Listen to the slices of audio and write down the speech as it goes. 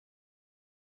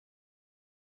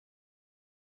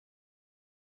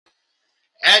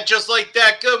And just like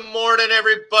that, good morning,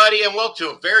 everybody, and welcome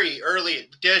to a very early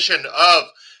edition of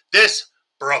this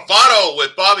Bravado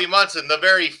with Bobby Munson, the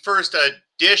very first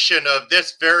edition of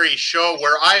this very show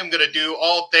where I am going to do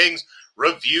all things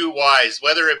review-wise,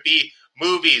 whether it be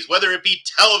movies, whether it be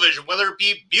television, whether it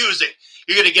be music.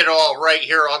 You're going to get it all right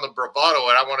here on the Bravado,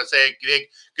 and I want to say a big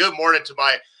good morning to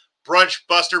my brunch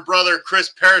buster brother,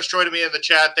 Chris Parrish, joining me in the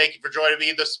chat. Thank you for joining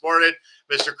me this morning,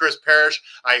 Mr. Chris Parrish.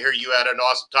 I hear you had an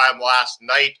awesome time last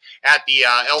night at the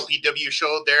LPW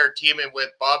show there, teaming with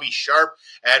Bobby Sharp.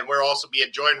 And we're also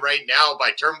being joined right now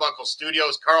by Turnbuckle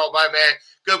Studios. Carl, my man,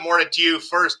 good morning to you.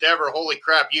 First ever. Holy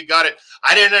crap, you got it.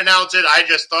 I didn't announce it. I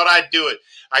just thought I'd do it.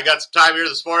 I got some time here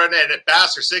this morning. And at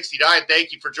Baster69,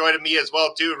 thank you for joining me as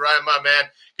well, too. Ryan, my man,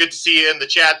 good to see you in the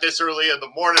chat this early in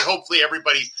the morning. Hopefully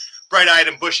everybody's bright-eyed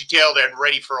and bushy-tailed and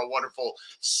ready for a wonderful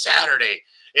Saturday.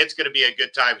 It's going to be a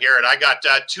good time here. And I got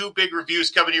two big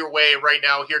reviews coming your way right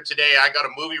now here today. I got a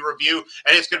movie review,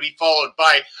 and it's going to be followed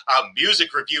by a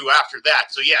music review after that.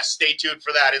 So, yes, stay tuned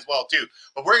for that as well, too.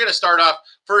 But we're going to start off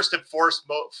first and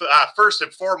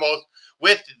foremost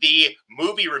with the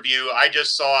movie review I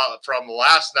just saw from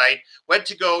last night. Went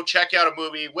to go check out a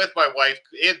movie with my wife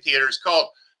in theaters called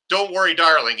Don't Worry,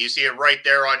 Darling. You see it right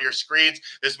there on your screens.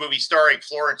 This movie starring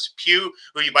Florence Pugh,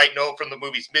 who you might know from the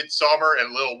movies Midsommar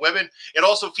and Little Women. It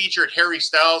also featured Harry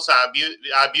Styles,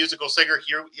 musical singer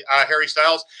Harry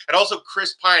Styles, and also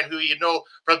Chris Pine, who you know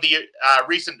from the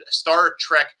recent Star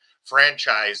Trek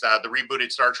franchise, the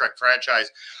rebooted Star Trek franchise.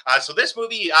 So this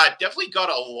movie definitely got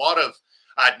a lot of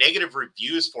negative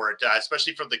reviews for it,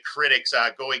 especially from the critics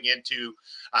going into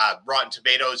Rotten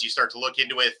Tomatoes. You start to look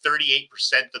into it, 38%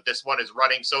 that this one is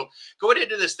running. So going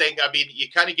into this thing, I mean,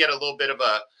 you kind of get a little bit of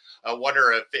a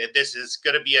wonder if this is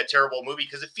going to be a terrible movie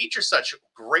because it features such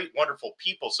great, wonderful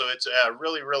people. So it's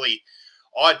really, really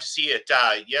odd to see it.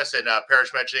 Yes, and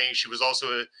Parrish mentioning she was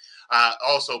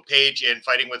also Paige in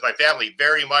Fighting with My Family,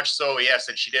 very much so, yes,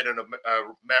 and she did a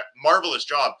marvelous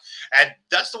job. And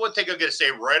that's the one thing I'm going to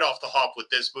say right off the hop with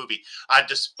this movie.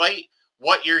 Despite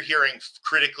what you're hearing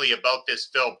critically about this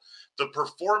film, the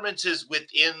performances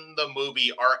within the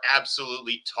movie are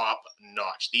absolutely top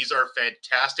notch. These are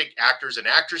fantastic actors and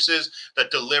actresses that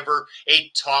deliver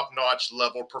a top notch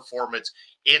level performance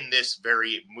in this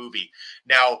very movie.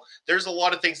 Now, there's a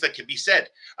lot of things that can be said.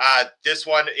 This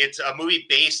one, it's a movie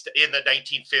based in the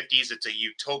 1950s. It's a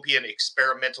utopian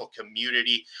experimental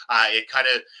community. It kind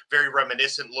of very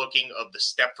reminiscent looking of the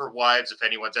Stepford Wives. If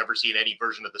anyone's ever seen any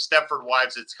version of the Stepford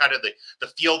Wives, it's kind of the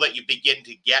feel that you begin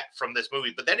to get from this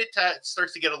movie. But then it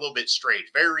starts to get a little bit strange,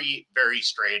 very, very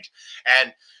strange.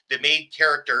 And the main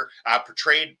character,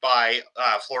 portrayed by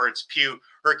Florence Pugh,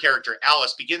 her character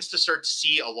Alice, begins to start to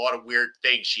see a lot of weird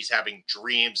things. She's having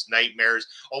dreams, nightmares,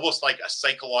 almost like a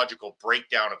psychological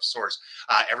breakdown of sorts.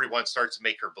 Everyone starts to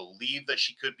make her believe that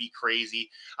she could be crazy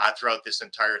throughout this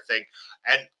entire thing.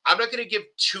 And I'm not going to give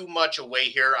too much away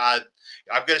here. I'm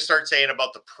going to start saying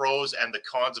about the pros and the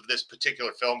cons of this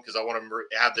particular film because I want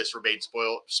to have this remain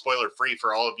spoiler free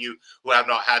for all of you who have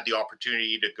not had the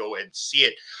opportunity to go and see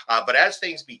it. But as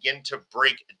things begin to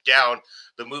break down,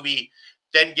 the movie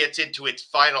then gets into its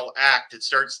final act. It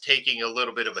starts taking a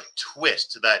little bit of a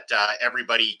twist that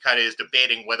everybody kind of is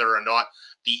debating whether or not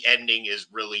the ending is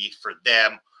really for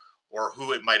them or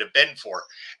who it might have been for.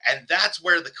 And that's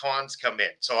where the cons come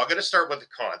in. So I'm going to start with the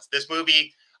cons. This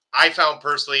movie, I found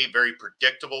personally very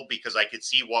predictable because I could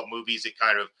see what movies it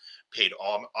kind of paid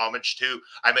homage to.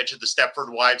 I mentioned the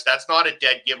Stepford Wives. That's not a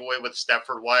dead giveaway with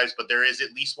Stepford Wives, but there is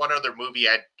at least one other movie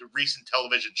at a recent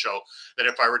television show that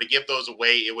if I were to give those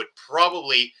away, it would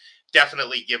probably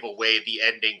definitely give away the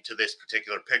ending to this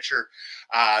particular picture.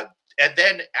 And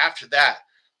then after that,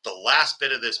 the last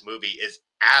bit of this movie is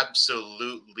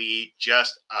absolutely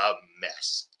just a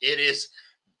mess. It is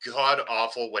god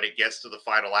awful when it gets to the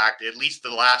final act, at least the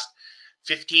last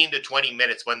 15 to 20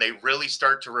 minutes when they really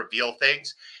start to reveal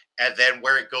things. And then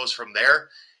where it goes from there,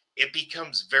 it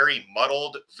becomes very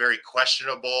muddled, very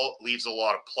questionable, leaves a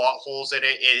lot of plot holes in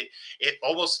it. It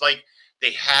almost like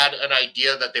they had an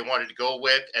idea that they wanted to go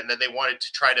with, and then they wanted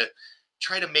to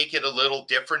try to make it a little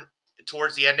different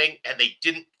towards the ending, and they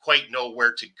didn't quite know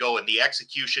where to go, and the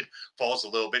execution falls a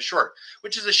little bit short,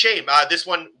 which is a shame. This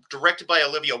one directed by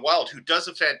Olivia Wilde, who does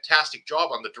a fantastic job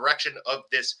on the direction of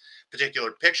this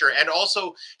particular picture, and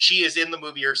also she is in the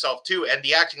movie herself too, and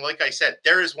the acting, like I said,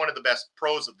 there is one of the best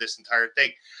pros of this entire thing.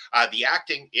 The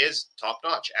acting is top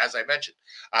notch, as I mentioned.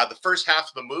 The first half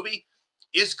of the movie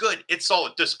is good. It's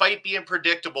solid. Despite being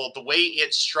predictable, the way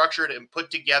it's structured and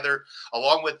put together,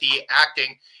 along with the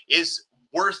acting, is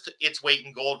worth its weight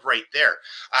in gold right there.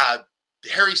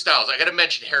 Harry Styles. I got to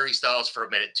mention Harry Styles for a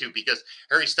minute too, because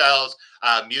Harry Styles,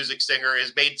 music singer,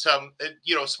 has made some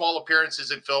small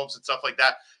appearances in films and stuff like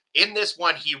that. In this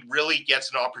one, he really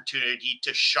gets an opportunity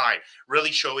to shine,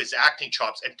 really show his acting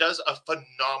chops, and does a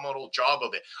phenomenal job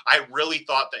of it. I really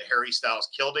thought that Harry Styles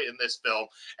killed it in this film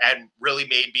and really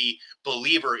made me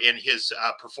believer in his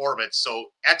performance. So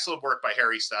excellent work by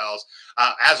Harry Styles.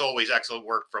 As always, excellent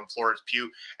work from Florence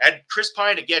Pugh and Chris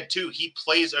Pine again too. He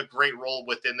plays a great role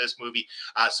within this movie.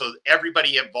 So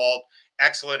everybody involved,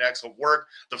 excellent work.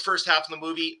 The first half of the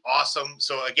movie, awesome.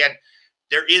 So again,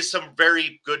 there is some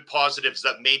very good positives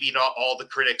that maybe not all the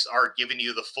critics are giving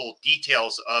you the full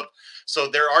details of. So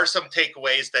there are some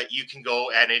takeaways that you can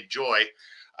go and enjoy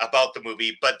about the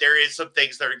movie, but there is some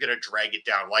things that are going to drag it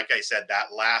down. Like I said,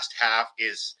 that last half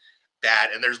is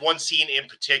bad. And there's one scene in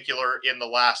particular in the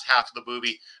last half of the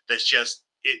movie that's just,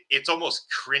 it's almost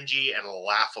cringy and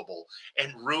laughable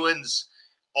and ruins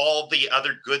all the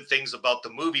other good things about the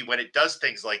movie when it does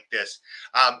things like this.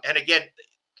 And again,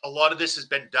 a lot of this has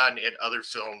been done in other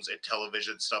films and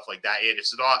television, stuff like that.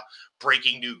 It's not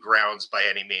breaking new grounds by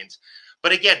any means.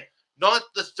 But again, not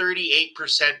the 38%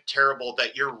 terrible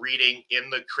that you're reading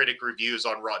in the critic reviews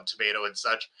on Rotten Tomato and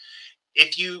such.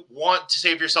 If you want to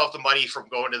save yourself the money from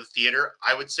going to the theater,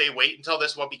 I would say wait until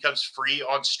this one becomes free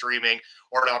on streaming,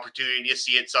 or an opportunity to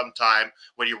see it sometime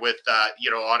when you're with,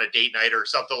 on a date night or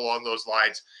something along those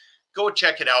lines. Go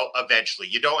check it out eventually.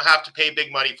 You don't have to pay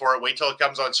big money for it. Wait till it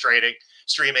comes on streaming.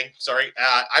 Sorry.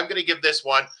 I'm going to give this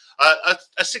one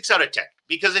a 6 out of 10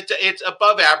 because it's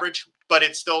above average, but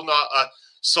it's still not a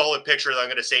solid picture that I'm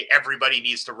going to say everybody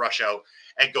needs to rush out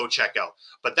and go check out.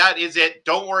 But that is it.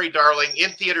 Don't worry, darling.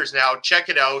 In theaters now. Check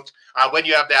it out when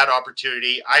you have that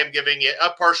opportunity. I am giving it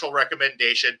a partial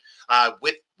recommendation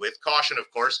with caution,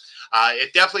 of course.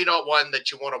 It's definitely not one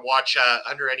that you want to watch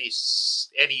under any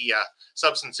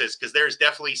substances, because there's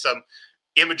definitely some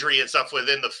imagery and stuff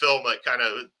within the film that kind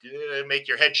of make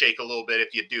your head shake a little bit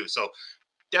if you do. So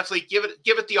definitely give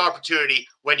it the opportunity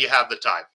when you have the time.